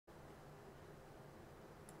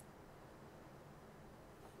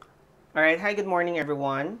All right, hi, good morning,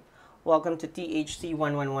 everyone. Welcome to THC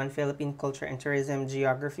 111 Philippine Culture and Tourism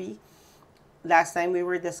Geography. Last time we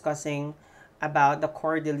were discussing about the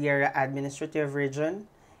Cordillera Administrative Region,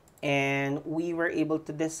 and we were able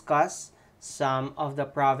to discuss some of the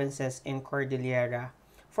provinces in Cordillera.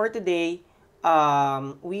 For today,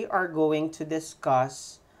 we are going to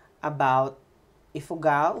discuss about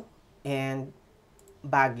Ifugao and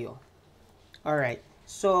Baguio. All right,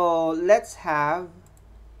 so let's have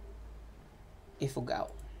Ifugao.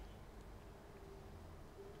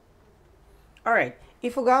 All right.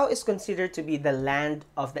 Ifugao is considered to be the land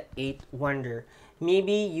of the eighth wonder.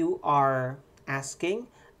 Maybe you are asking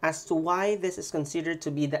as to why this is considered to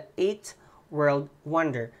be the eighth world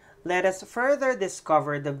wonder. Let us further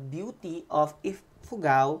discover the beauty of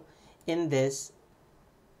Ifugao in this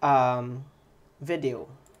video.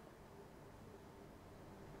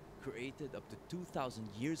 Created up to 2,000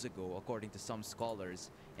 years ago, according to some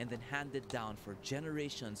scholars, and then handed down for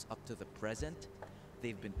generations up to the present,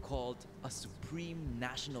 they've been called a supreme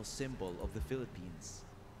national symbol of the Philippines.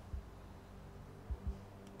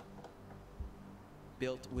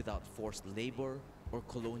 Built without forced labor or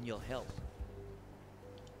colonial help.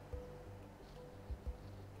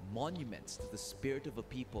 Monuments to the spirit of a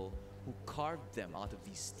people who carved them out of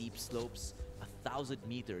these steep slopes 1,000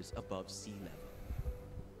 meters above sea level.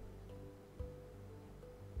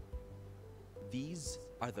 These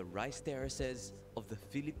are the rice terraces of the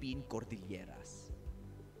Philippine Cordilleras.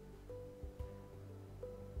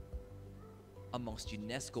 Amongst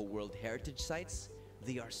UNESCO World Heritage Sites,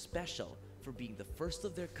 they are special for being the first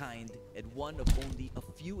of their kind and one of only a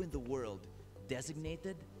few in the world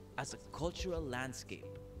designated as a cultural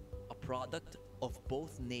landscape, a product of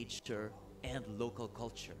both nature and local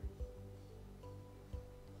culture.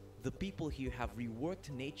 The people here have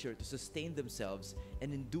reworked nature to sustain themselves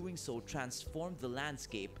and in doing so transformed the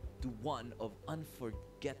landscape to one of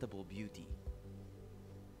unforgettable beauty.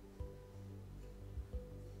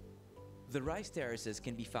 The rice terraces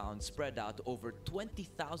can be found spread out over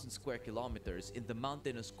 20,000 square kilometers in the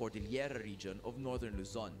mountainous Cordillera region of northern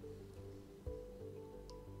Luzon.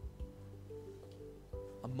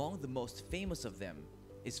 Among the most famous of them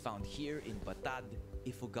is found here in Batad,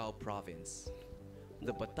 Ifugao Province.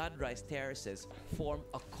 The Batad rice terraces form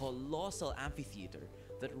a colossal amphitheater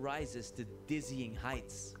that rises to dizzying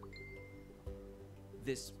heights.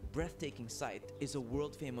 This breathtaking site is a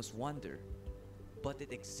world-famous wonder, but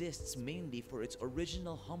it exists mainly for its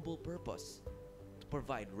original humble purpose, to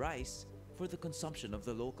provide rice for the consumption of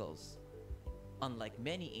the locals. Unlike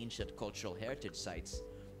many ancient cultural heritage sites,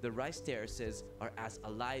 the rice terraces are as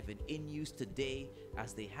alive and in use today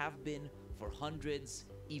as they have been for hundreds,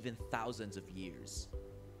 even thousands of years.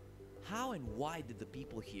 How and why did the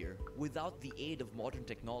people here, without the aid of modern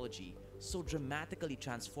technology, so dramatically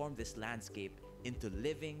transform this landscape into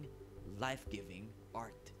living, life-giving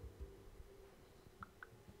art?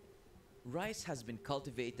 Rice has been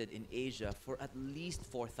cultivated in Asia for at least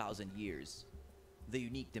 4,000 years. The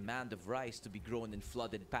unique demand of rice to be grown in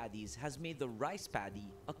flooded paddies has made the rice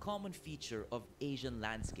paddy a common feature of Asian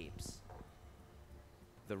landscapes.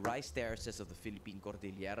 The rice terraces of the Philippine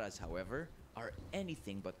Cordilleras, however, are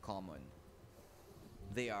anything but common.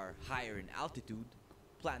 They are higher in altitude,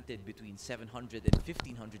 planted between 700 and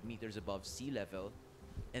 1,500 meters above sea level,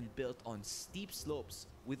 and built on steep slopes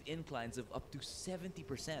with inclines of up to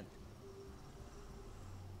 70%.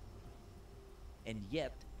 And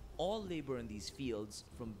yet, all labor in these fields,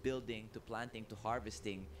 from building to planting to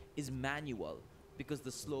harvesting, is manual because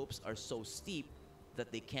the slopes are so steep that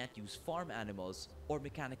they can't use farm animals or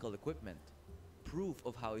mechanical equipment. Proof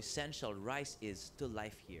of how essential rice is to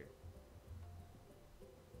life here.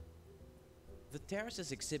 The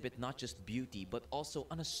terraces exhibit not just beauty but also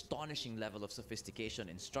an astonishing level of sophistication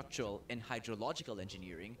in structural and hydrological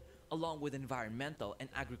engineering, along with environmental and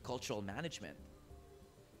agricultural management.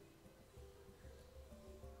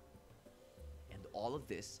 And all of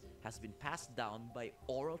this has been passed down by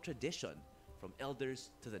oral tradition from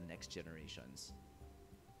elders to the next generations.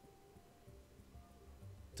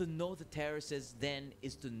 To know the terraces then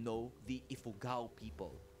is to know the Ifugao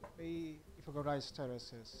people. The Ifugao rice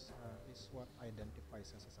terraces is what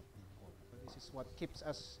identifies us as a people. This is what keeps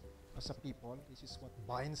us as a people. This is what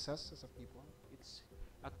binds us as a people. It's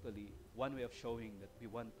actually one way of showing that we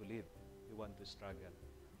want to live, we want to struggle,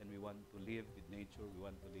 and we want to live with nature, we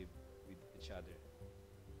want to live with each other.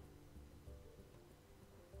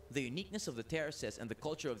 The uniqueness of the terraces and the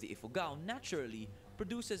culture of the Ifugao naturally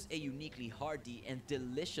produces a uniquely hardy and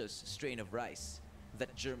delicious strain of rice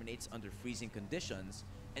that germinates under freezing conditions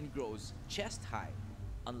and grows chest high,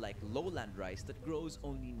 unlike lowland rice that grows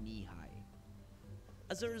only knee high.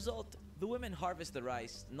 As a result, the women harvest the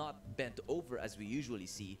rice not bent over as we usually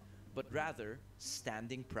see, but rather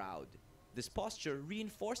standing proud. This posture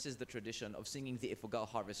reinforces the tradition of singing the Ifugao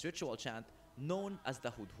harvest ritual chant known as the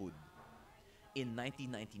Hudhud. In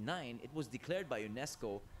 1999, it was declared by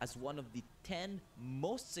UNESCO as one of the 10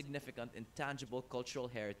 most significant intangible cultural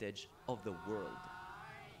heritage of the world.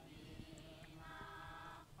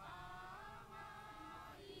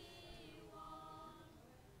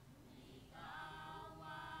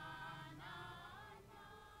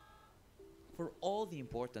 For all the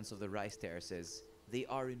importance of the rice terraces, they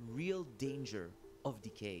are in real danger of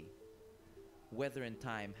decay. Weather and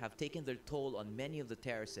time have taken their toll on many of the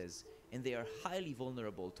terraces, and they are highly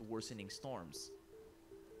vulnerable to worsening storms.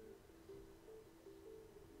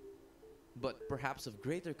 But perhaps of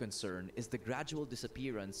greater concern is the gradual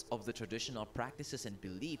disappearance of the traditional practices and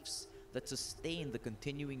beliefs that sustain the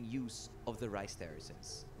continuing use of the rice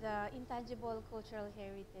terraces. The intangible cultural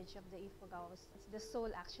heritage of the Ifugaos is the soul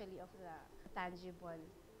actually of the tangible.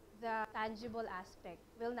 The tangible aspect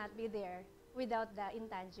will not be there without the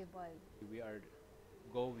intangible. We are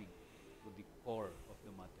going to the core of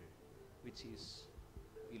the matter, which is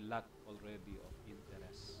we lack already of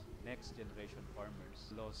interest. Next generation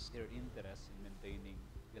farmers lost their interest in maintaining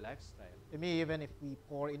the lifestyle. To me, even if we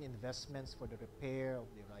pour in investments for the repair of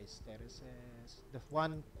the rice terraces, the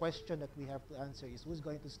one question that we have to answer is who's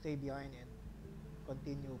going to stay behind and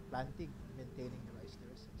continue planting, maintaining the rice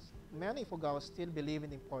terraces. Many Ifugaos still believe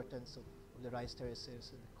in the importance of the rice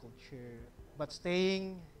terraces and the culture, but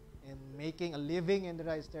staying and making a living in the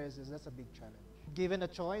rice terraces, that's a big challenge. Given a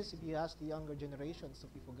choice, if you ask the younger generations of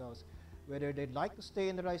Ifugaos whether they'd like to stay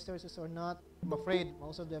in the rice terraces or not, I'm afraid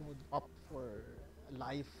most of them would opt for a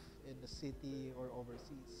life in the city or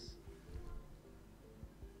overseas.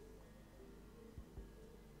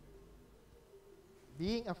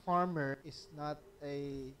 Being a farmer is not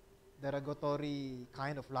a derogatory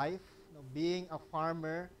kind of life. No, being a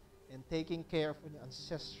farmer and taking care of an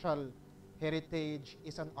ancestral heritage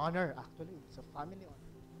is an honor, actually. It's a family honor.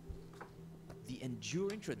 The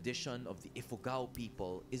enduring tradition of the Ifugao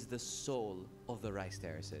people is the soul of the rice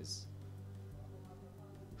terraces.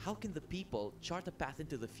 How can the people chart a path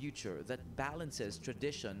into the future that balances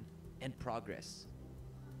tradition and progress?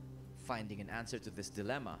 Finding an answer to this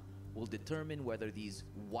dilemma will determine whether these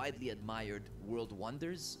widely admired world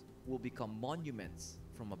wonders will become monuments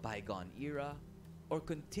from a bygone era or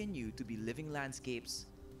continue to be living landscapes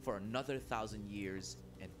for another 1,000 years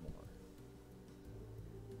and more.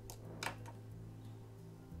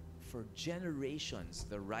 For generations,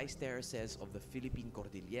 the rice terraces of the Philippine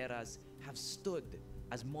Cordilleras have stood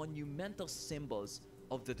as monumental symbols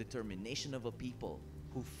of the determination of a people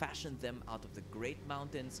who fashioned them out of the great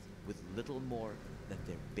mountains with little more than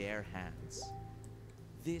their bare hands.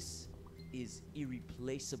 This is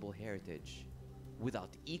irreplaceable heritage,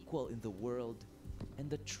 without equal in the world,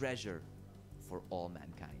 and a treasure for all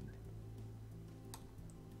mankind.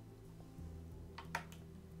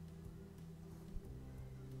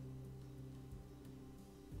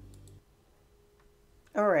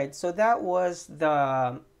 Alright, so that was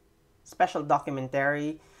the special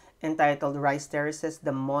documentary entitled Rice Terraces,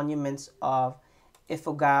 The Monuments of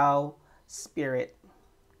Ifugao Spirit.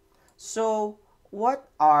 So, what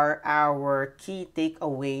are our key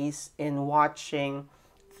takeaways in watching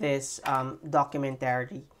this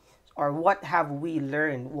documentary? Or what have we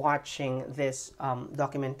learned watching this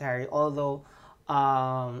documentary? Although,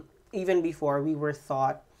 even before we were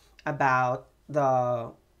taught about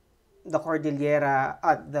the Cordillera,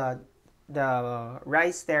 the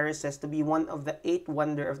rice terraces to be one of the 8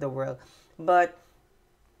 wonder of the world, but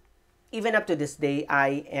even up to this day,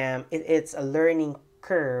 it's a learning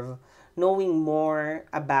curve, knowing more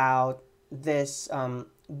about this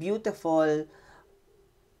beautiful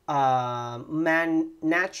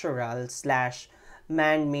natural slash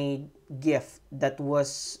man-made gift that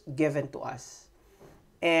was given to us.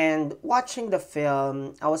 And watching the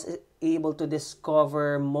film, I was able to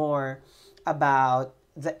discover more about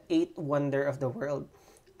the 8 wonder of the world.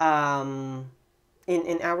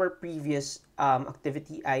 In our previous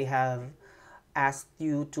activity, I have asked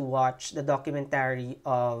you to watch the documentary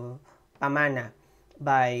of Pamana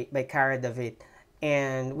by Cara David,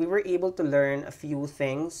 and we were able to learn a few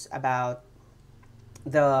things about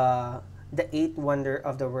the 8 wonder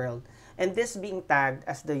of the world. And this being tagged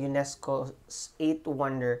as the UNESCO's 8th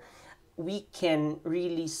wonder, we can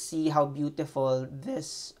really see how beautiful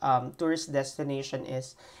this tourist destination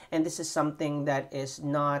is. And this is something that is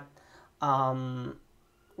not,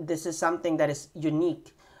 this is something that is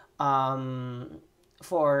unique for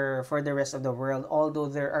the rest of the world. Although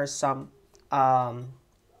there are some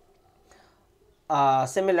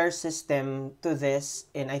similar system to this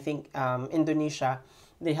in, I think, Indonesia.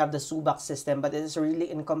 They have the subak system, but it is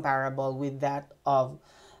really incomparable with that of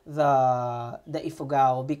the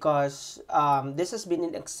Ifugao, because this has been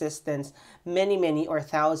in existence many or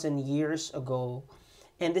thousand years ago,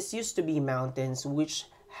 and this used to be mountains which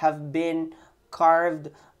have been carved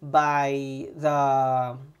by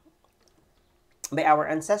our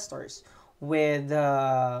ancestors with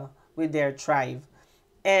their tribe.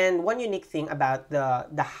 And one unique thing about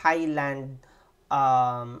the highland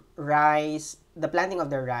rice, the planting of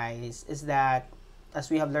the rice, is that, as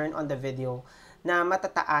we have learned on the video, na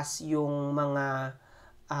matataas yung mga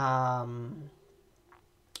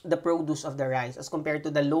the produce of the rice as compared to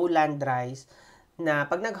the lowland rice, na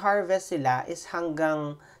pag nag-harvest sila is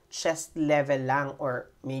hanggang chest level lang or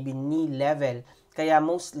maybe knee level. Kaya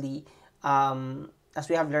mostly, as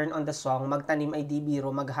we have learned on the song, magtanim ay di biro,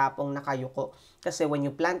 maghapong nakayuko. Kasi when you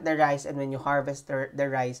plant the rice and when you harvest the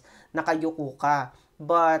rice, nakayuko ka.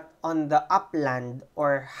 But on the upland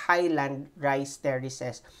or highland rice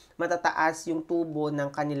terraces, matataas yung tubo ng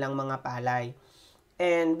kanilang mga palay.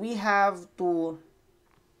 And we have to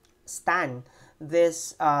stand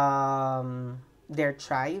this their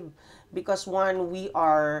tribe, because one, we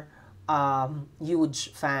are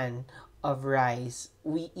huge fan of rice.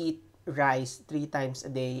 We eat rice 3 times a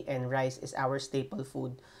day, and rice is our staple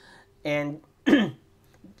food. And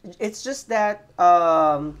it's just that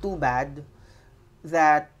too bad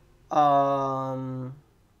that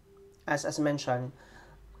as mentioned,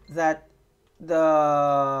 that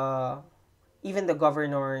even the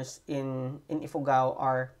governors in Ifugao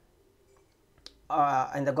are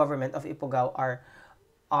and the government of Ifugao are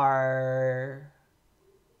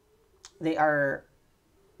they are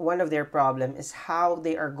one of their problem is how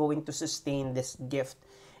they are going to sustain this gift.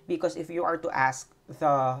 Because if you are to ask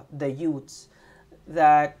the youths,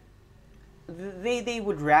 that they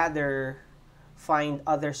would rather find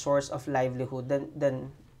other source of livelihood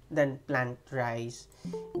than plant rice,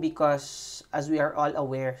 because as we are all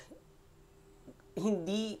aware,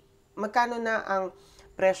 hindi magkano na ang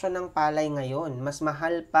presyo ng palay ngayon. Mas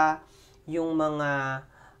mahal pa yung mga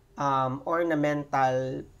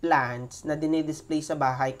ornamental plants na dinidisplay sa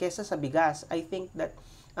bahay kesa sa bigas. I think that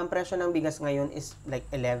ang presyo ng bigas ngayon is like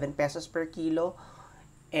 11 pesos per kilo,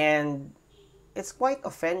 and it's quite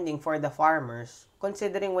offending for the farmers,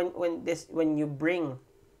 considering when you bring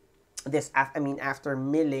this, after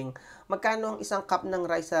milling, magkano ang isang cup ng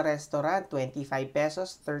rice sa restaurant? 25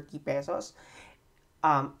 pesos, 30 pesos.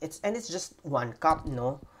 It's just 1 cup,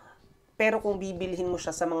 no? Pero kung bibilhin mo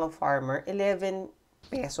siya sa mga farmer, 11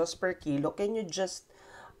 pesos per kilo. Can you just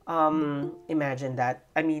imagine that?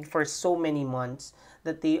 For so many months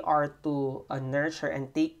that they are to nurture and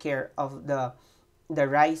take care of the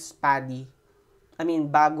rice paddy.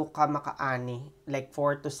 Bago ka makaani, like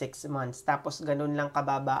 4 to 6 months, tapos ganun lang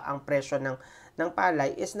kababa ang presyo ng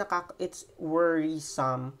palay, it's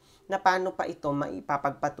worrisome na paano pa ito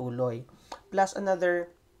maipapagpatuloy. Plus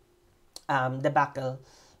another debacle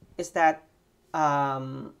is that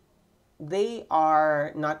they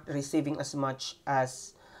are not receiving as much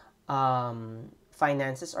as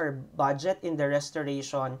finances or budget in the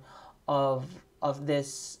restoration of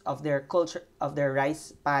their culture, of their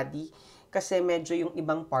rice paddy. Kasi medyo yung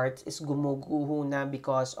ibang parts is gumuguho na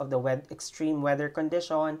because of the extreme weather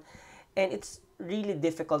condition, and it's really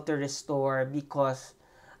difficult to restore because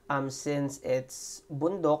since it's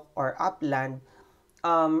bundok or upland,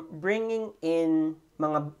 bringing in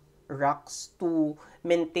mga rocks to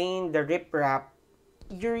maintain the riprap,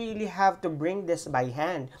 you really have to bring this by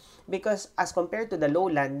hand, because as compared to the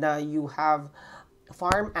lowland na you have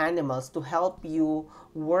farm animals to help you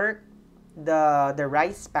work the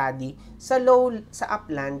rice paddy, sa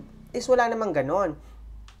upland is wala namang ganon,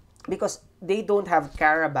 because they don't have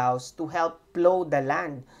carabaos to help plow the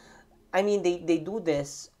land. They do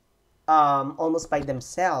this almost by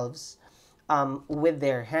themselves with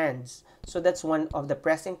their hands. So that's one of the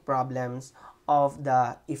pressing problems of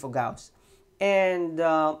the Ifugaos. And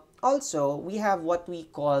also, we have what we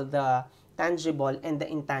call the tangible and the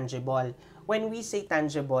intangible. When we say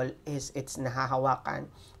tangible, it's nahahawakan.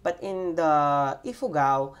 But in the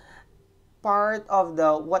Ifugao, part of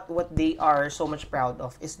what they are so much proud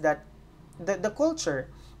of is that the culture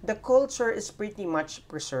is pretty much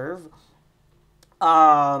preserved.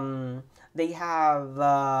 They have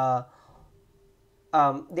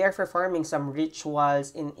they are performing some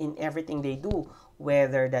rituals in everything they do,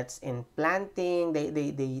 whether that's in planting,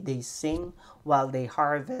 they sing while they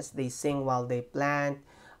harvest, they sing while they plant,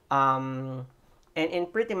 and in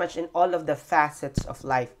pretty much in all of the facets of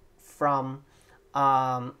life, from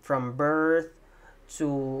birth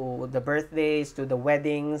to the birthdays, to the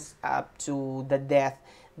weddings, up to the death,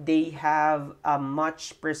 they have a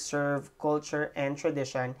much preserved culture and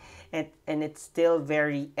tradition, and it's still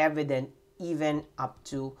very evident even up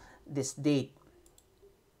to this date.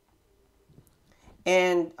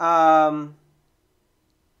 And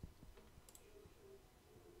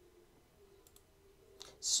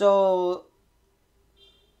so,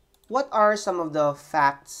 what are some of the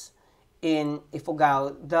facts in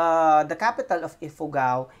Ifugao? The capital of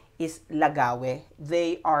Ifugao is Lagawe.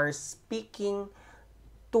 They are speaking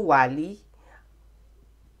Tuwali,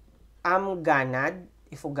 Amganad,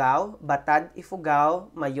 Ifugao, Batad,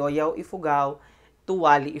 Ifugao, Mayoyaw, Ifugao,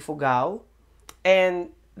 Tuwali, Ifugao.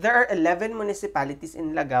 And there are 11 municipalities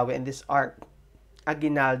in Lagawe, and these are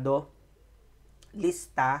Aguinaldo,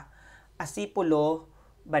 Lista, Asipulo,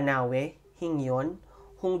 Banawe, Hingyon,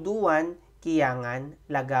 Hungduan, Kiyangan,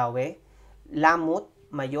 Lagawe, Lamut,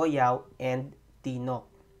 Mayoyaw, and Tinok.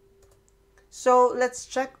 So let's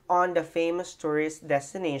check on the famous tourist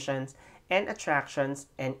destinations and attractions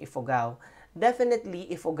in Ifugao. Definitely,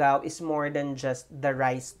 Ifugao is more than just the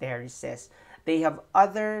rice terraces. They have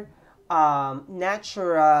other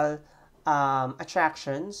natural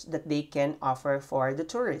attractions that they can offer for the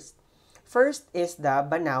tourists. First is the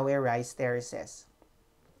Banawe Rice Terraces.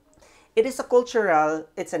 It's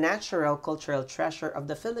a natural cultural treasure of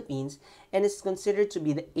the Philippines and is considered to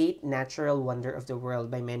be the eighth natural wonder of the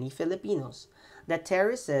world by many Filipinos. The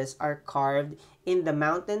terraces are carved in the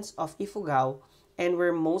mountains of Ifugao and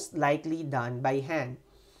were most likely done by hand.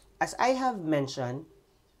 As I have mentioned,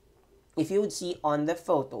 if you would see on the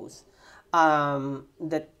photos,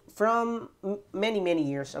 that from many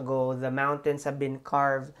years ago, the mountains have been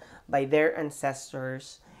carved by their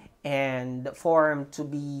ancestors and formed to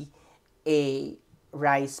be a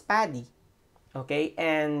rice paddy. Okay,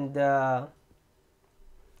 and the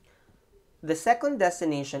second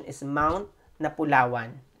destination is Mount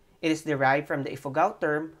Napulawan. It is derived from the Ifugao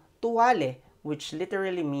term tuwale, which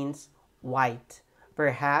literally means white.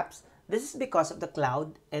 Perhaps this is because of the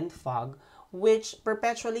cloud and fog which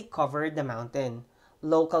perpetually cover the mountain.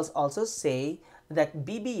 Locals also say that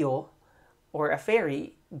BBO, or a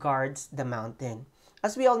ferry, guards the mountain.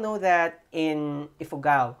 As we all know that in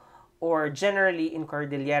Ifugao, or generally in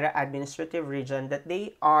Cordillera Administrative Region, that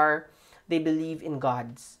they believe in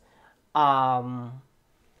gods. And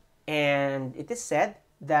it is said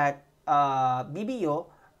that BBO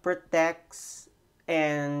protects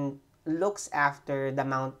and looks after the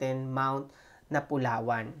mountain, Mount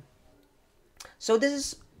Napulawan. So this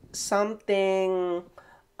is something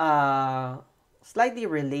slightly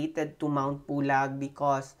related to Mount Pulag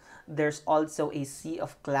because there's also a sea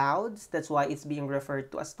of clouds. That's why it's being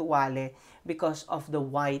referred to as Tuwale, because of the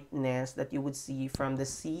whiteness that you would see from the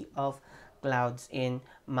sea of clouds in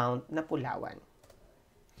Mount Napulawan.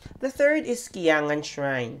 The third is Kiyangan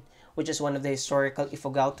Shrine, which is one of the historical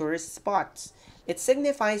Ifugao tourist spots. It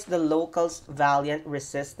signifies the locals' valiant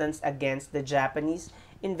resistance against the Japanese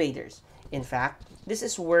invaders. In fact, this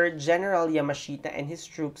is where General Yamashita and his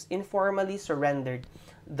troops informally surrendered,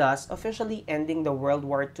 thus officially ending the World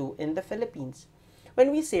War II in the Philippines.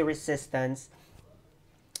 When we say resistance,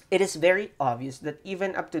 it is very obvious that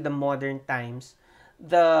even up to the modern times,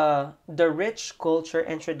 the rich culture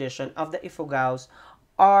and tradition of the Ifugaos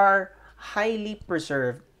are highly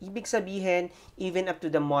preserved. Ibig sabihin, even up to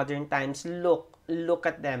the modern times, look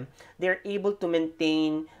at them. They're able to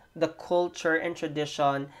maintain the culture and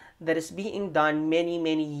tradition that is being done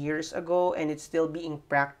many years ago, and it's still being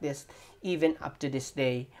practiced even up to this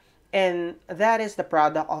day. And that is the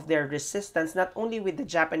product of their resistance, not only with the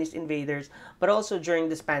Japanese invaders, but also during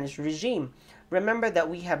the Spanish regime. Remember that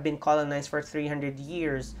we have been colonized for 300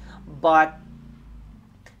 years, but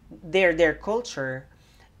their culture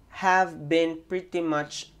have been pretty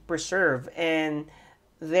much preserved, and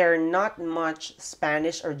they're not much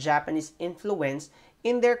Spanish or Japanese influence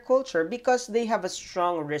in their culture because they have a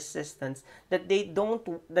strong resistance that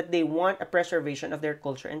they want a preservation of their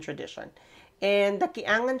culture and tradition. And the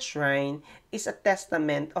Kiangan Shrine is a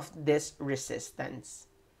testament of this resistance.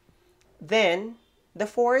 Then, the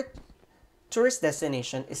fourth tourist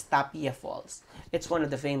destination is Tapia Falls. It's one of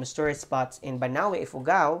the famous tourist spots in Banawe,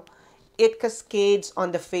 Ifugao. It cascades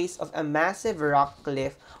on the face of a massive rock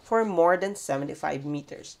cliff for more than 75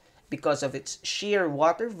 meters. Because of its sheer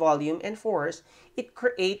water volume and force, it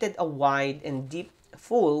created a wide and deep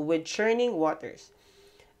pool with churning waters.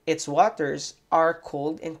 Its waters are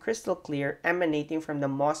cold and crystal clear, emanating from the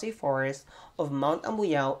mossy forest of Mount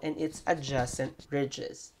Amuyao and its adjacent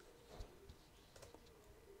ridges.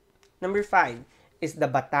 Number 5 is the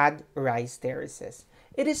Batad Rice Terraces.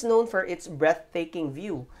 It is known for its breathtaking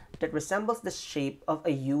view that resembles the shape of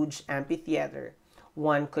a huge amphitheater.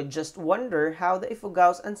 One could just wonder how the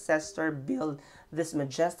Ifugao's ancestor built these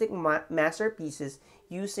majestic masterpieces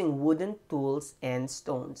using wooden tools and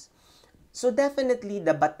stones. So definitely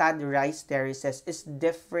the Batad rice terraces is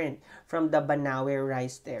different from the Banawe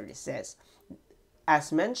rice terraces.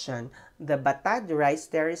 As mentioned, the Batad rice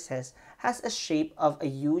terraces has a shape of a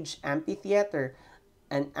huge amphitheater.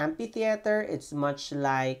 An amphitheater, it's much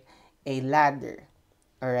like a ladder.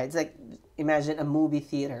 Alright, it's like imagine a movie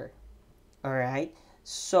theater. Alright,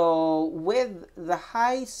 so with the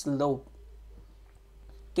high slope,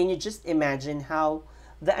 can you just imagine how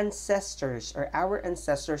the ancestors or our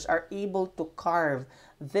ancestors are able to carve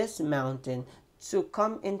this mountain to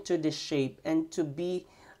come into the shape and to be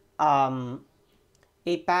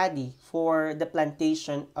a paddy for the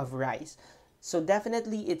plantation of rice. So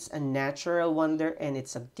definitely it's a natural wonder and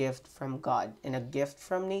it's a gift from God and a gift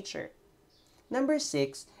from nature. Number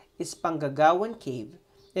 6 is Panggagawan Cave.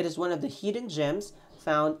 It is one of the hidden gems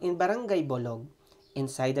found in Barangay Bolog.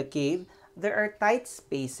 Inside the cave, there are tight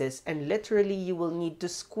spaces and literally you will need to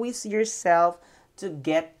squeeze yourself to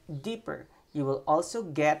get deeper. You will also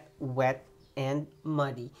get wet and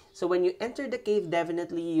muddy. So when you enter the cave,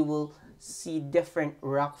 definitely you will see different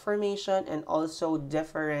rock formation and also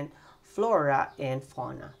different flora and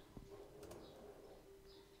fauna.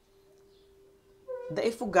 The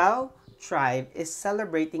Ifugao tribe is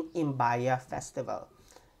celebrating Imbaya Festival.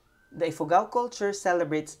 The Ifugao culture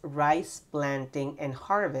celebrates rice planting and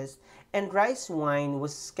harvest, and rice wine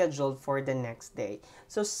was scheduled for the next day.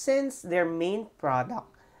 So since their main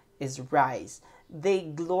product is rice, they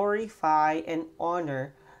glorify and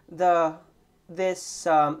honor this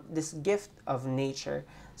gift of nature.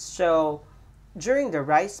 So during the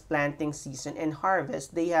rice planting season and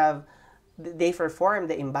harvest, they perform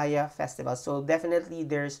the Imbaya festival. So definitely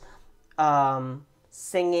there's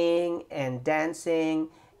singing and dancing,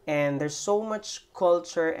 and there's so much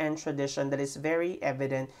culture and tradition that is very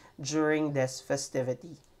evident during this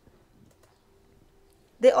festivity.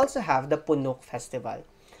 They also have the Punuk Festival.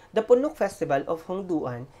 The Punuk Festival of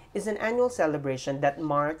Hongduan is an annual celebration that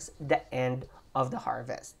marks the end of the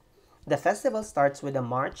harvest. The festival starts with a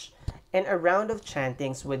march and a round of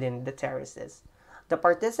chantings within the terraces. The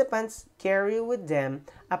participants carry with them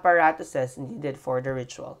apparatuses needed for the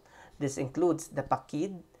ritual. This includes the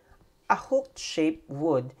pakid, a hook-shaped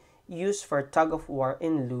wood used for tug-of-war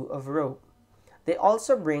in lieu of rope. They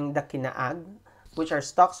also bring the kinaag, which are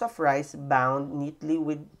stalks of rice bound neatly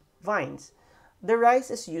with vines. The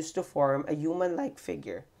rice is used to form a human-like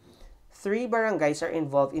figure. 3 barangays are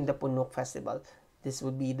involved in the Punuk Festival. This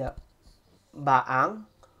would be the Baang,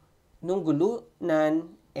 Nunggulunan,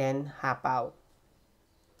 and Hapaw.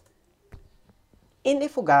 In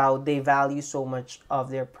Ifugao, they value so much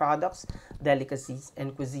of their products, delicacies,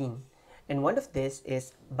 and cuisine. And one of this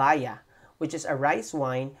is Baya, which is a rice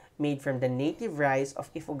wine made from the native rice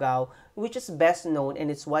of Ifugao, which is best known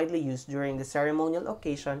and it's widely used during the ceremonial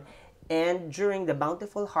occasion and during the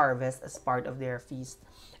bountiful harvest as part of their feast.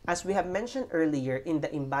 As we have mentioned earlier in the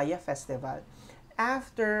Imbaya festival,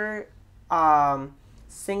 after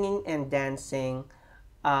singing and dancing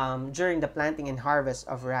during the planting and harvest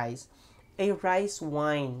of rice, a rice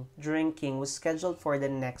wine drinking was scheduled for the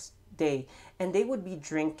next day, and they would be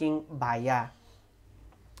drinking baya.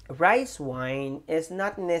 Rice wine is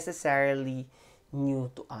not necessarily new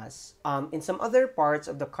to us. In some other parts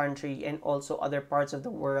of the country and also other parts of the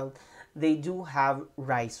world, they do have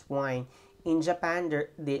rice wine. In Japan,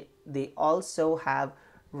 they also have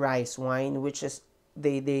rice wine, which is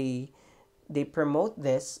they promote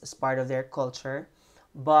this as part of their culture.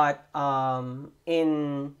 But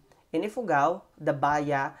in Ifugao, the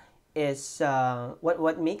baya is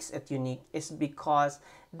what makes it unique is because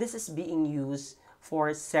this is being used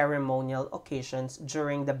for ceremonial occasions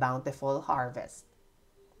during the bountiful harvest.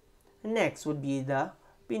 Next would be the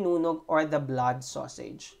pinunog or the blood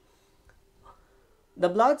sausage. The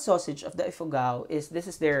blood sausage of the Ifugao is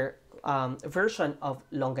their version of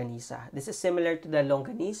longanisa. This is similar to the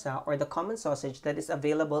longanisa or the common sausage that is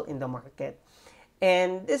available in the market.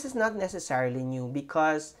 And this is not necessarily new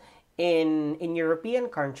because in European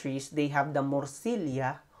countries, they have the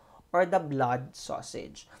morcilla or the blood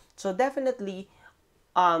sausage. So definitely,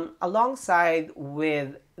 alongside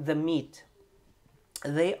with the meat,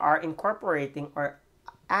 they are incorporating or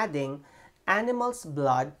adding animal's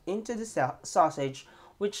blood into the sausage,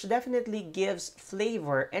 which definitely gives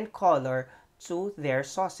flavor and color to their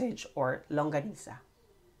sausage or longanisa.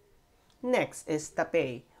 Next is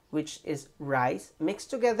tapay, which is rice mixed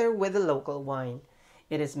together with a local wine.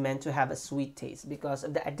 It is meant to have a sweet taste because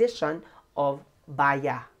of the addition of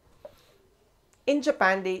baya. In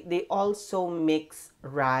Japan, they also mix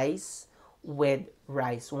rice with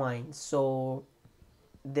rice wine. So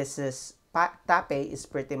this is tape is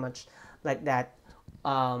pretty much like that,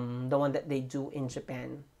 the one that they do in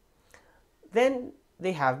Japan. Then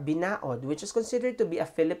they have binaod, which is considered to be a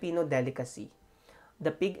Filipino delicacy.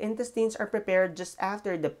 The pig intestines are prepared just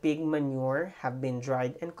after the pig manure have been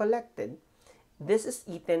dried and collected. This is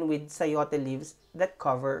eaten with sayote leaves that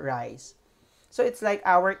cover rice. So it's like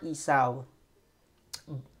our isaw.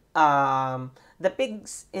 The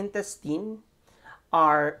pig's intestine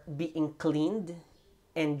are being cleaned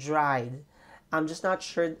and dried. I'm just not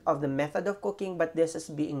sure of the method of cooking, but this is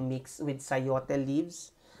being mixed with sayote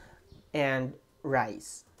leaves and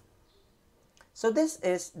rice. So this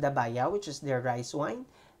is the baya, which is their rice wine.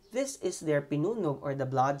 This is their pinunog, or the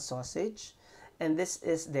blood sausage. And this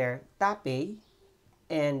is their tape.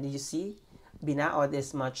 And you see, binaod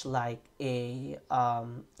is much like a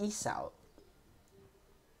isaw.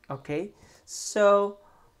 Okay, so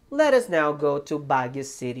let us now go to Baguio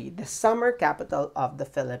City, the summer capital of the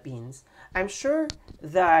Philippines. I'm sure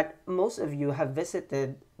that most of you have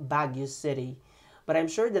visited Baguio City, but I'm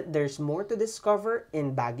sure that there's more to discover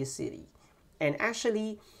in Baguio City. And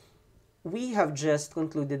actually, we have just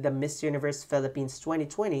concluded the Miss Universe Philippines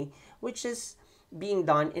 2020, which is being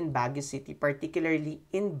done in Baguio City, particularly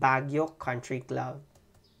in Baguio Country Club.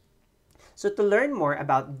 So to learn more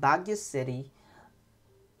about Baguio City,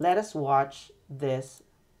 let us watch this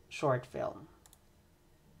short film.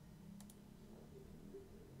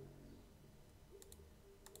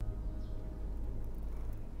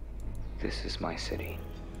 This is my city.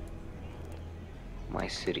 My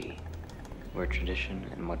city, where tradition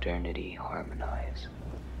and modernity harmonize.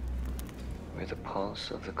 Where the pulse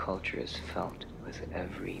of the culture is felt with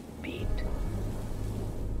every beat.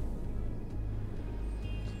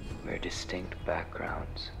 Where distinct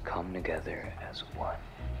backgrounds come together as one.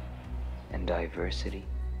 And diversity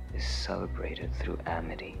is celebrated through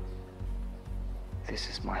amity. This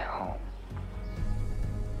is my home.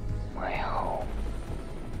 My home.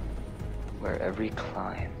 Where every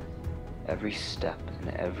climb, every step,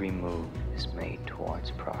 and every move is made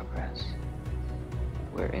towards progress.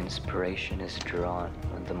 Where inspiration is drawn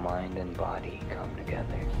when the mind and body come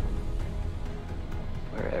together.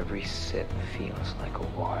 Where every sip feels like a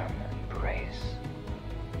warm embrace.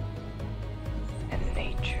 And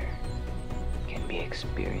nature can be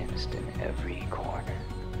experienced in every corner.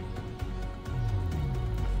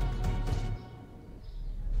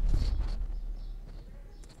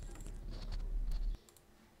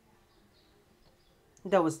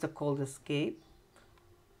 That was The Cold Escape.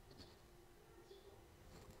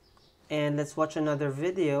 And let's watch another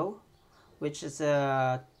video, which is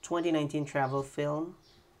a 2019 travel film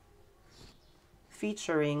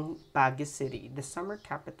featuring Baguio City, the summer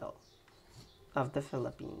capital of the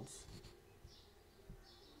Philippines.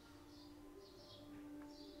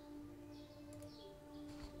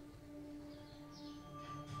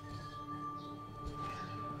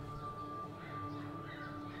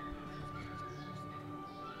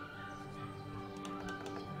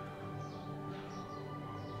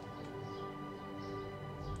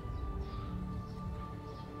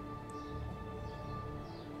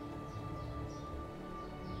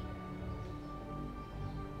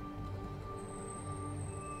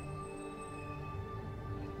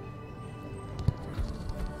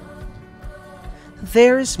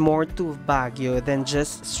 There is more to Baguio than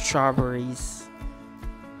just strawberries.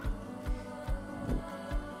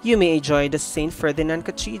 You may enjoy the St. Ferdinand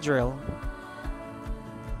Cathedral,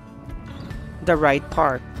 the Wright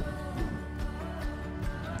Park,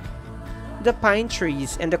 the pine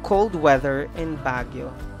trees and the cold weather in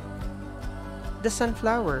Baguio, the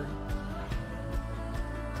sunflower,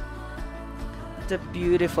 the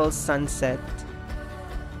beautiful sunset,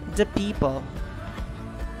 the people,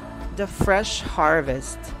 the fresh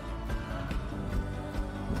harvest,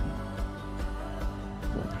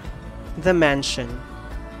 the mansion,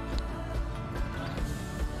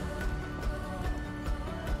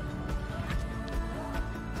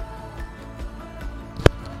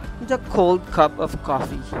 the cold cup of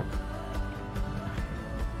coffee,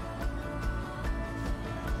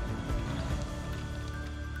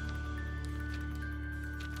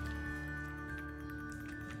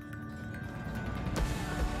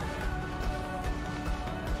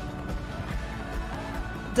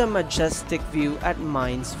 the majestic view at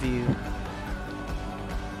Mines View,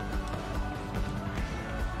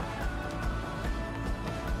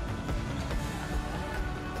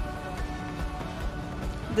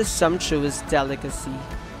 the sumptuous delicacy,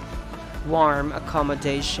 warm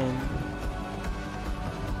accommodation,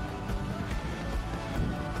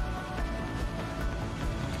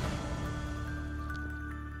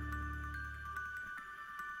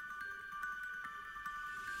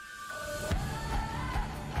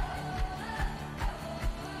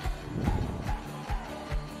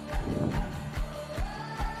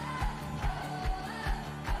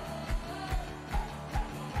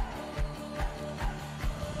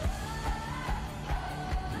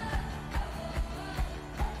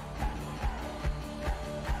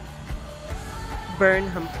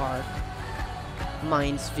 Burnham Park,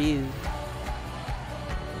 Mines View.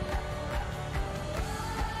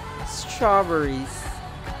 Strawberries.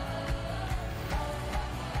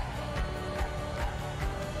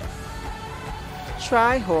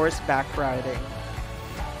 Try horseback riding.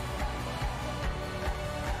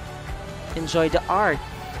 Enjoy the art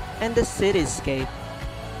and the cityscape.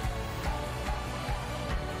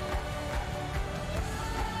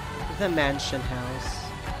 The Mansion House.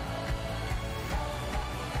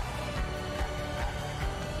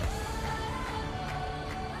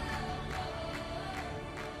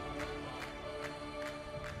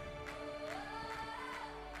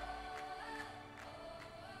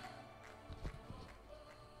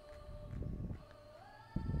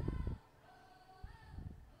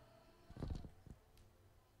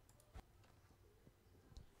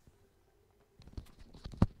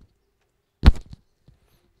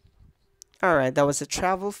 Alright, that was a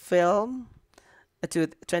travel film, a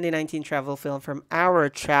 2019 travel film from our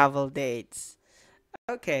travel dates.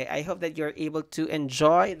 Okay, I hope that you're able to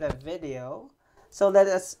enjoy the video. So let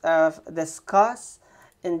us discuss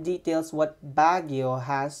in details what Baguio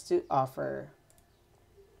has to offer.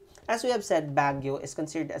 As we have said, Baguio is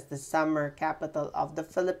considered as the summer capital of the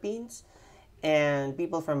Philippines, and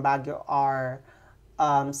people from Baguio are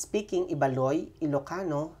speaking Ibaloy,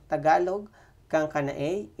 Ilocano, Tagalog,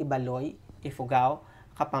 Kangkanae, Ibaloy, Ifugao,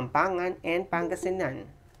 Kapampangan, and Pangasinan.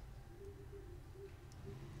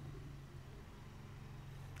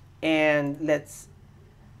 And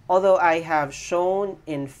although I have shown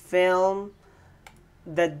in film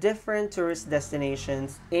the different tourist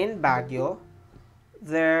destinations in Baguio,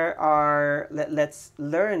 let's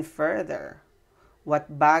learn further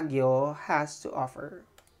what Baguio has to offer.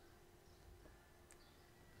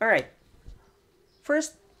 Alright,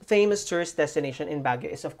 first famous tourist destination in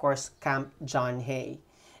Baguio is of course Camp John Hay.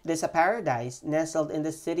 It is a paradise nestled in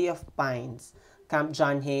the city of pines. Camp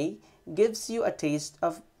John Hay gives you a taste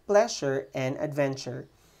of pleasure and adventure.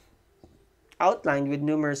 Outlined with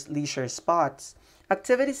numerous leisure spots,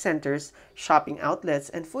 activity centers, shopping outlets,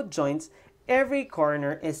 and food joints, every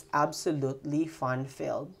corner is absolutely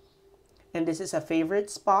fun-filled. And this is a favorite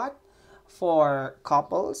spot for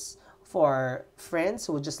couples, for friends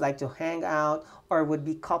who would just like to hang out, or would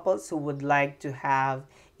be couples who would like to have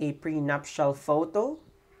a prenuptial photo.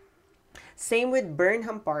 Same with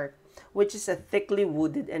Burnham Park, which is a thickly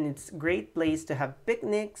wooded and it's a great place to have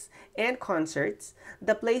picnics and concerts.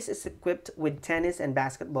 The place is equipped with tennis and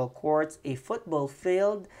basketball courts, a football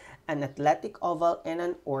field, an athletic oval, and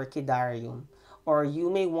an orchidarium. Or you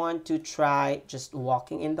may want to try just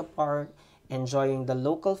walking in the park, enjoying the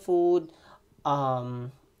local food,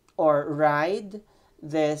 or ride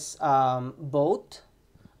this boat.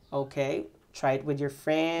 Okay, try it with your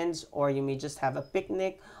friends, or you may just have a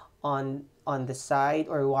picnic on the side,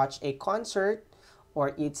 or watch a concert,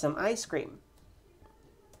 or eat some ice cream.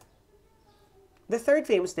 The third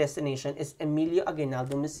famous destination is Emilio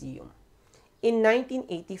Aguinaldo Museum. In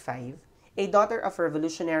 1985, a daughter of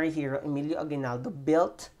revolutionary hero Emilio Aguinaldo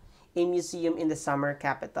built a museum in the summer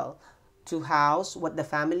capital to house what the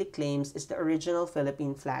family claims is the original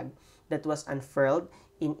Philippine flag that was unfurled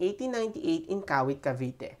in 1898 in Kawit,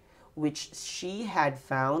 Cavite, which she had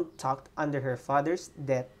found tucked under her father's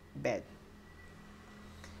deathbed.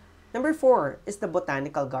 Number 4 is the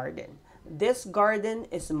Botanical Garden. This garden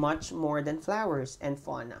is much more than flowers and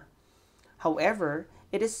fauna. However,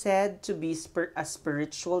 it is said to be a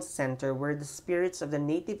spiritual center where the spirits of the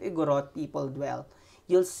native Igorot people dwell.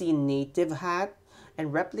 You'll see native hat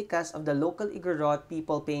and replicas of the local Igorot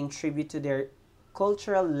people paying tribute to their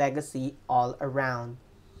cultural legacy all around.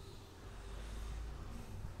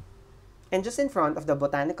 And just in front of the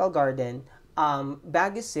Botanical Garden,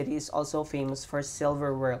 Baguio City is also famous for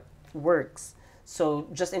silver works. So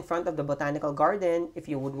just in front of the Botanical Garden, if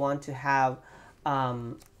you would want to have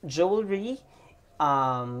jewelry,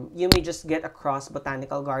 you may just get across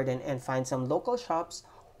Botanical Garden and find some local shops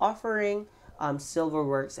offering silver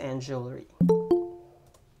works and jewelry.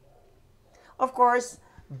 Of course,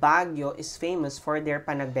 Baguio is famous for their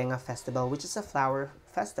Panagbenga Festival, which is a flower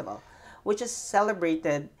festival, which is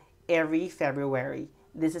celebrated every February.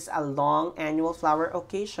 This is a long annual flower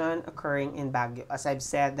occasion occurring in Baguio. As I've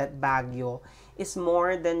said, that Baguio is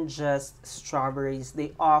more than just strawberries.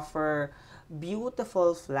 They offer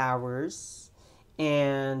beautiful flowers,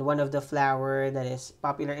 and one of the flower that is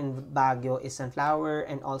popular in Baguio is sunflower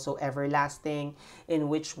and also everlasting, in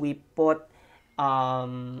which we put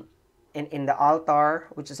in the altar,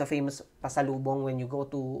 which is a famous pasalubong when you go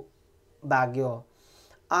to Baguio.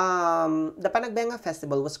 The Panagbenga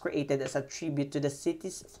Festival was created as a tribute to the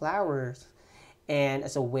city's flowers and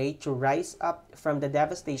as a way to rise up from the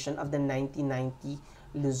devastation of the 1990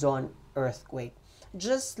 Luzon earthquake.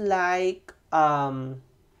 Just like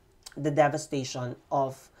the devastation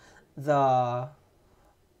of the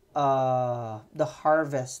the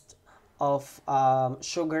harvest of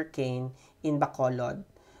sugarcane in Bacolod.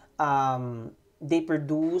 They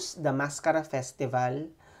produce the Mascara Festival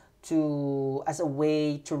to as a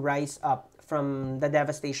way to rise up from the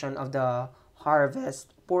devastation of the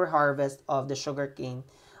poor harvest of the sugarcane,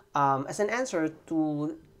 as an answer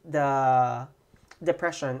to the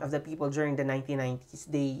depression of the people during the 1990s.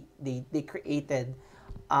 They created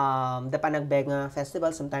the Panagbenga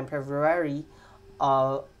Festival sometime February,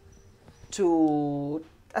 uh, to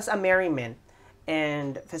as a merriment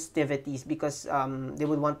and festivities, because they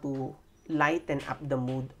would want to lighten up the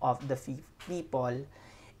mood of the people.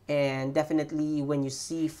 And definitely when you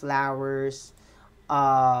see flowers,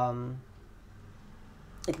 um,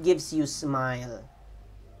 it gives you smile.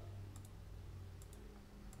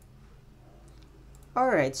 All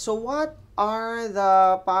right, so what are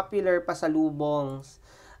the popular pasalubongs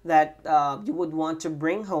that you would want to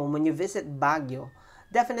bring home when you visit Baguio?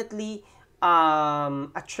 Definitely,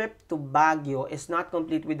 a trip to Baguio is not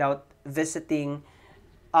complete without visiting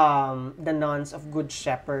the nuns of Good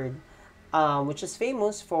Shepherd, which is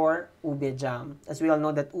famous for ube jam. As we all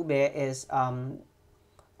know that ube is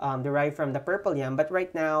derived from the purple yam, but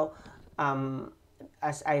right now, um,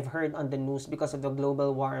 as I've heard on the news, because of the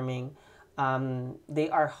global warming, they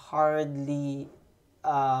are hardly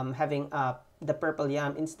having the purple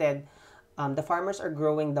yam. Instead, the farmers are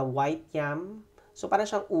growing the white yam. So parang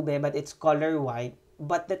siyang ube, but it's color white.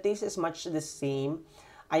 But the taste is much the same.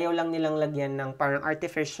 Ayaw lang nilang lagyan ng parang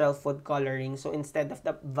artificial food coloring. So instead of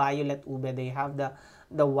the violet ube, they have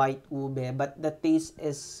the white ube. But the taste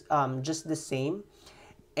is just the same.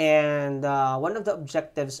 And one of the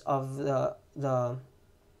objectives of the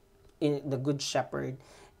Good Shepherd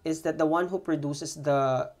is that the one who produces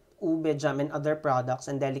the ube jam and other products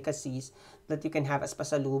and delicacies that you can have as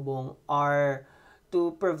pasalubong are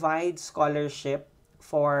to provide scholarship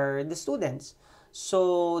for the students.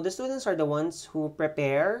 So the students are the ones who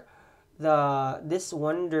prepare this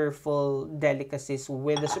wonderful delicacies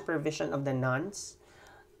with the supervision of the nuns,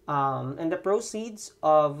 and the proceeds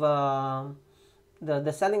of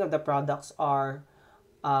the selling of the products are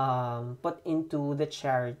put into the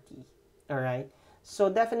charity. All right. So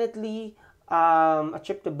definitely, a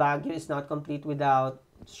trip to Baguio is not complete without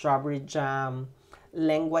strawberry jam,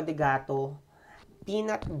 lengua de gato,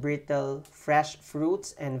 peanut brittle, fresh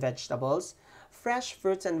fruits and vegetables. Fresh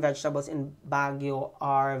fruits and vegetables in Baguio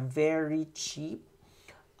are very cheap.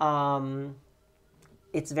 Um,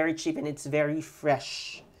 it's very cheap and it's very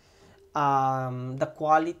fresh. The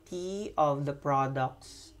quality of the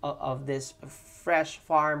products of this fresh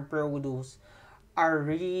farm produce are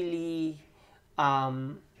really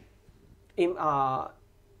um,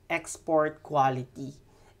 export quality.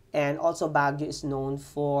 And also Baguio is known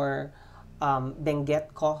for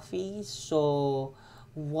Benguet coffee. So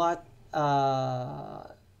what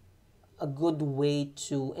a good way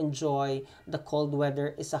to enjoy the cold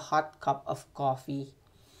weather is a hot cup of coffee.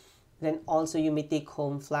 Then also you may take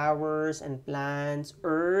home flowers and plants,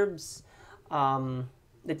 herbs, that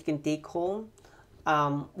you can take home.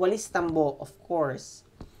 Walis tambo, of course.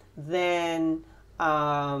 Then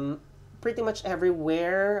pretty much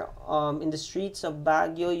everywhere in the streets of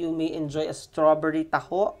Baguio, you may enjoy a strawberry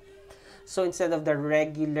taho. So instead of the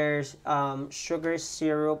regular sugar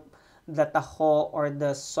syrup, the taho or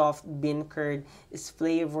the soft bean curd is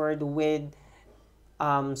flavored with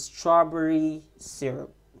strawberry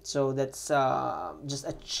syrup. So that's just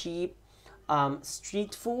a cheap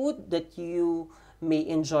street food that you may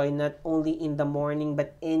enjoy not only in the morning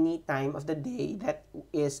but any time of the day that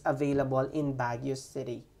is available in Baguio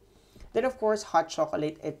City. Then of course, hot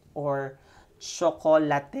chocolate or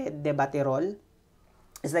chocolate de baterol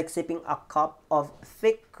is like sipping a cup of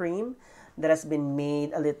thick cream that has been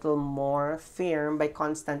made a little more firm by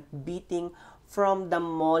constant beating from the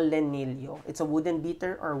molenillo. It's a wooden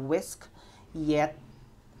beater or whisk, yet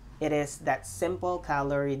it is that simple,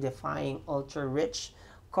 calorie-defying, ultra-rich,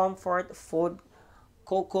 comfort food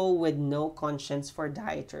cocoa with no conscience for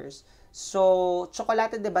dieters. So,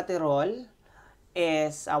 chocolate de baterol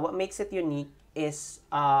is what makes it unique is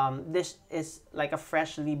this is like a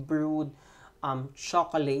freshly brewed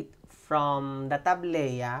chocolate from the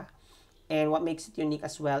tablea, and what makes it unique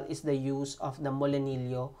as well is the use of the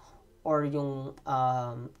molenillo or yung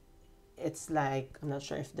it's like, I'm not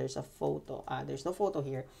sure if there's a photo. There's no photo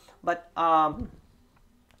here, but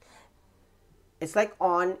it's like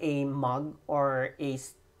on a mug or a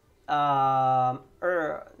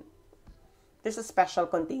or there's a special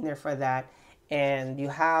container for that, and you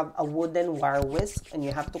have a wooden wire whisk, and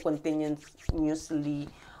you have to continuously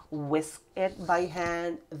whisk it by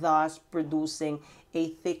hand, thus producing a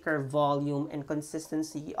thicker volume and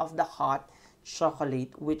consistency of the hot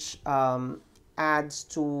chocolate, which adds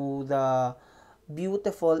to the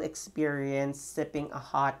beautiful experience sipping a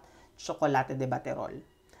hot chocolate de baterol.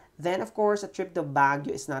 Then, of course, a trip to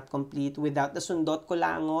Baguio is not complete without the sundot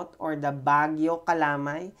kulangot or the Baguio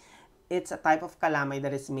kalamay. It's a type of kalamay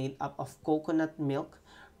that is made up of coconut milk,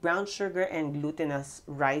 brown sugar, and glutinous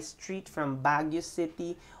rice treat from Baguio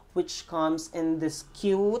City, which comes in this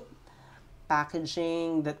cute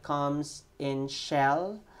packaging that comes in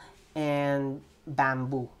shell and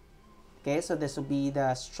bamboo. Okay, so this will be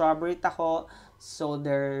the strawberry taho. So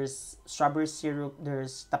there's strawberry syrup,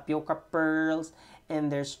 there's tapioca pearls,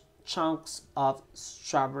 and there's chunks of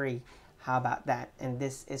strawberry. How about that? And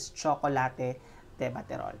this is chocolate de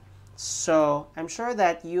baterol. So I'm sure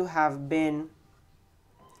that you have been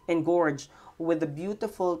engorged with the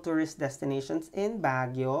beautiful tourist destinations in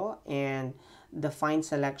Baguio and the fine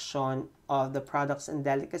selection of the products and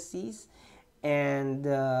delicacies and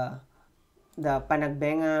the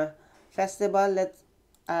Panagbenga festival. Let's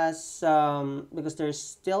because there's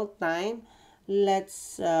still time,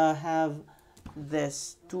 let's have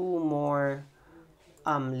this two more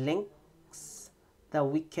links that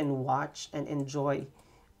we can watch and enjoy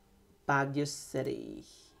Baguio City.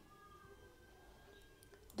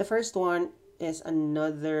 The first one is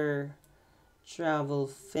another travel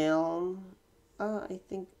film. I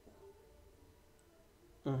think.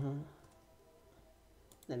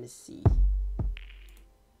 Let me see.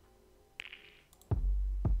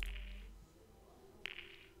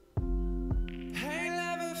 I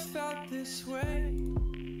never felt this way.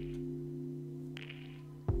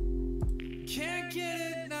 Can't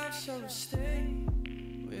get enough, so stay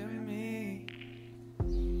with me.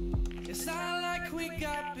 It's not like we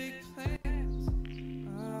got big plans.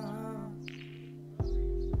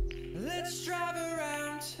 Let's drive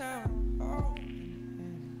around town. Oh,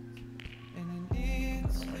 and you need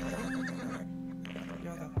to.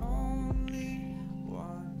 You're the only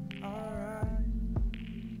one. Alright,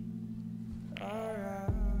 alright.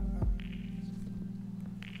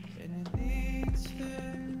 And you need to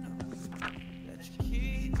know that you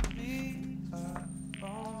keep me up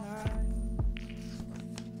all night.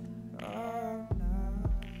 All night.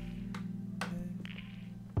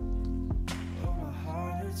 Oh, my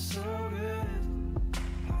heart hurts so good.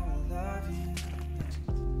 I love you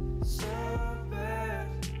so bad,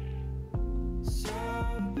 so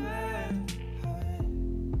bad.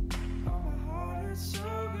 Oh, my heart hurts so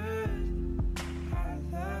good. I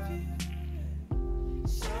love you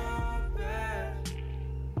so bad,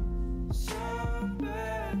 so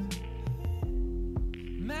bad.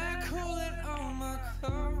 Man, cooling on my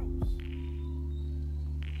clothes.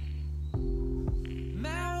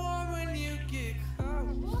 Man, warm when you get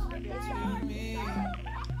close to me.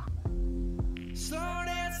 Slow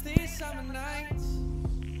dance these summer nights.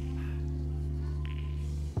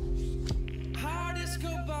 Hard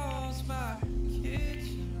disco balls, my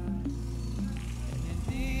kitchen. And you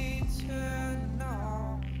need to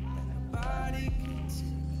know that nobody can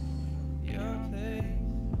take your place.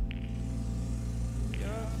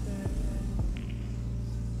 Your place.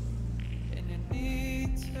 And you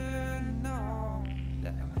need to know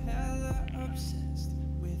that I'm hella obsessed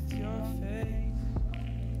with your face.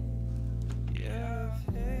 Your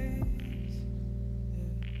face.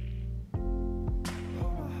 Yeah. Oh,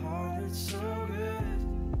 my heart hurts so good.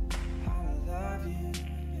 I love you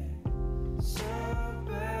so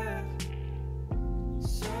bad,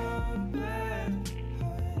 so bad.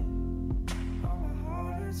 Oh, my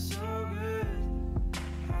heart hurts so good.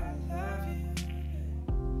 I love you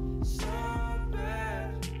so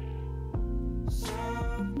bad, so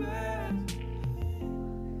bad.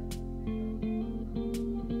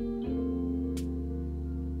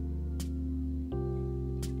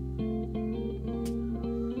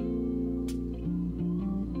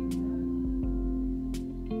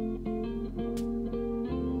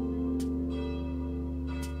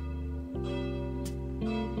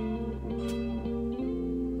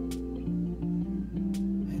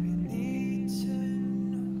 And you need to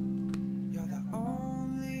know you're the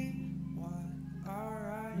only one.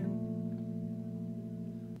 Alright.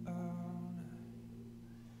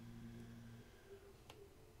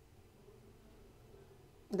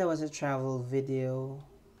 That was a travel video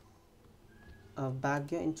of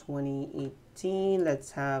Baguio in 2018.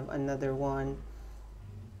 Let's have another one.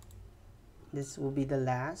 This will be the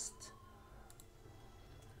last.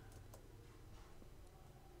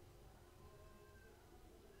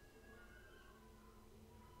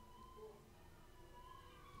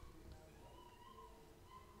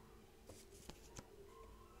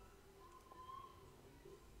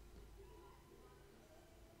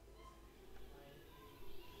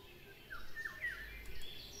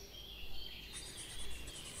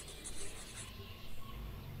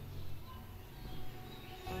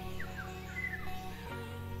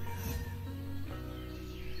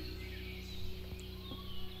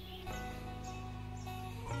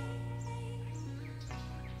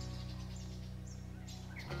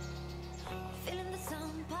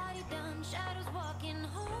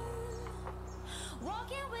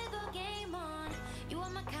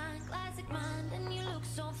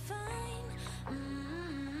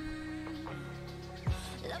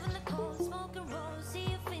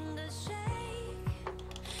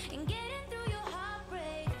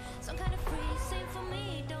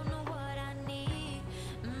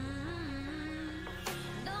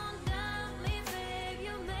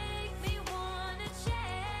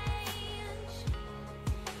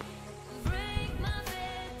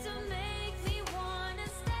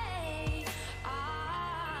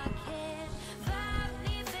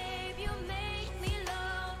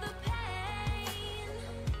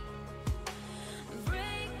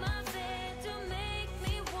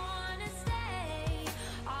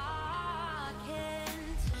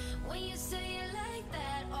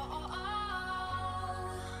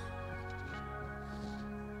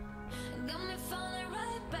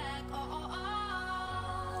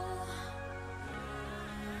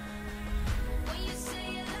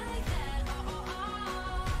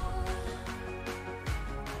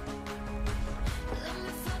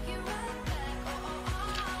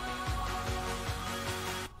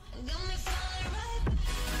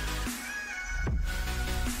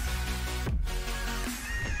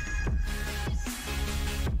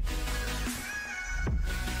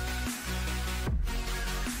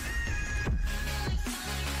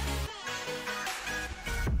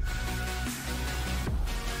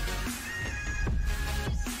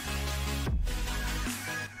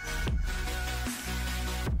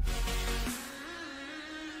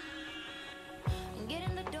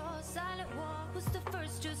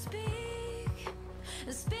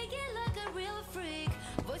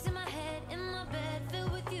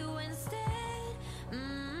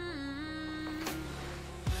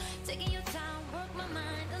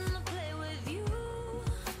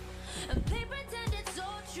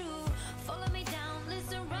 true. Follow me down,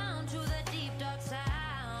 listen round to the deep dark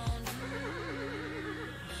sound.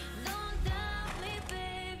 Don't doubt me,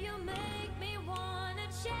 babe, you make me wanna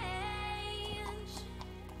change.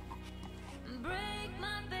 Break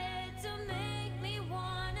my bed to make me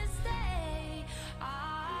wanna stay.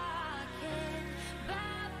 I can't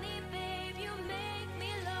bite me, babe, you make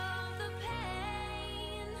me love the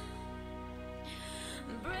pain.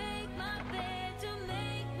 Break my bed to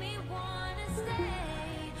make me wanna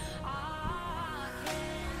stay. I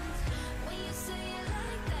can't. When you say it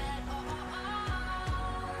like that, oh, oh,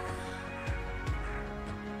 oh.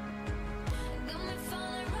 Got me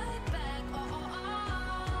falling right back, oh, oh,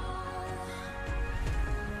 oh.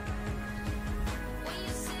 When you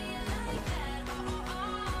say it like that, oh, oh,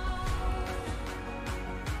 oh.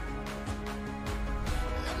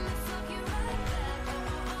 Let me fuck you right back, oh,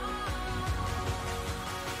 oh, oh.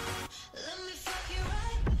 Let me fuck you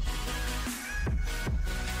right back.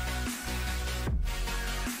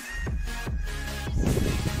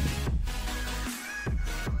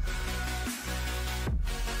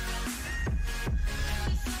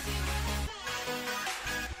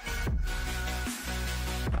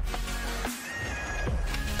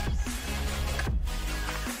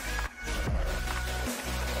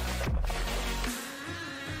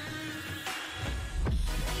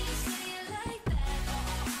 When you say it like that, oh,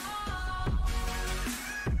 oh, oh.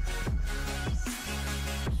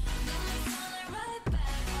 Got me falling right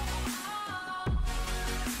back, oh, oh, oh.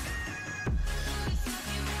 Let me fuck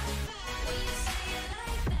you right back. When you say it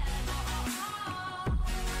like that, oh, oh, oh.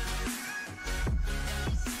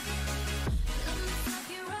 Let me fuck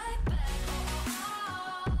you right back, oh,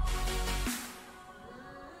 oh,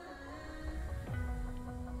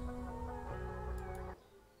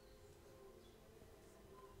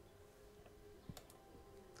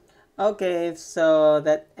 Okay, so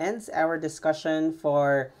that ends our discussion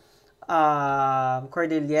for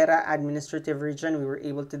Cordillera Administrative Region. We were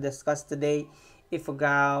able to discuss today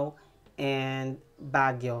Ifugao and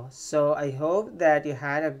Baguio. So I hope that you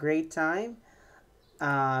had a great time,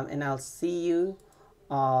 and I'll see you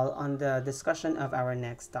all on the discussion of our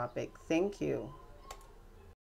next topic. Thank you.